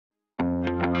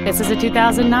This is a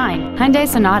 2009 Hyundai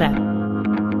Sonata.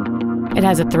 It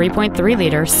has a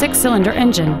 3.3-liter six-cylinder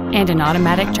engine and an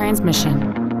automatic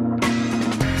transmission.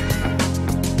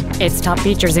 Its top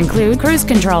features include cruise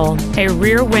control, a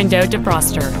rear window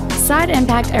defroster, side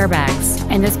impact airbags,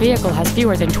 and this vehicle has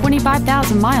fewer than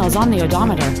 25,000 miles on the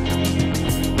odometer.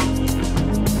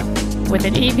 With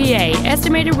an EPA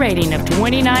estimated rating of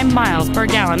 29 miles per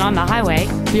gallon on the highway,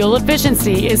 fuel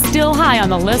efficiency is still high on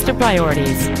the list of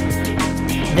priorities.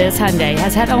 This Hyundai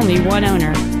has had only one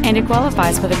owner, and it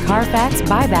qualifies for the Carfax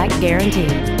buyback guarantee.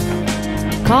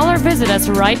 Call or visit us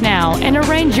right now and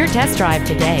arrange your test drive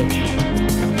today.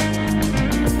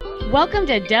 Welcome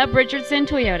to Dub Richardson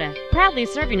Toyota, proudly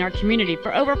serving our community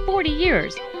for over 40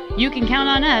 years. You can count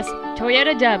on us.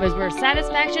 Toyota Dub is where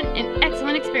satisfaction and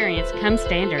excellent experience come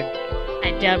standard.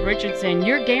 At Dub Richardson,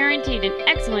 you're guaranteed an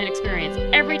excellent experience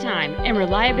every time, and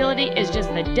reliability is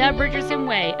just the Dub Richardson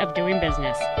way of doing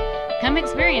business. Come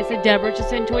experience the Dub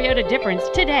Richardson Toyota difference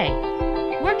today.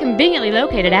 We're conveniently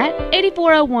located at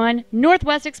 8401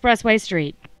 Northwest Expressway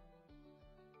Street.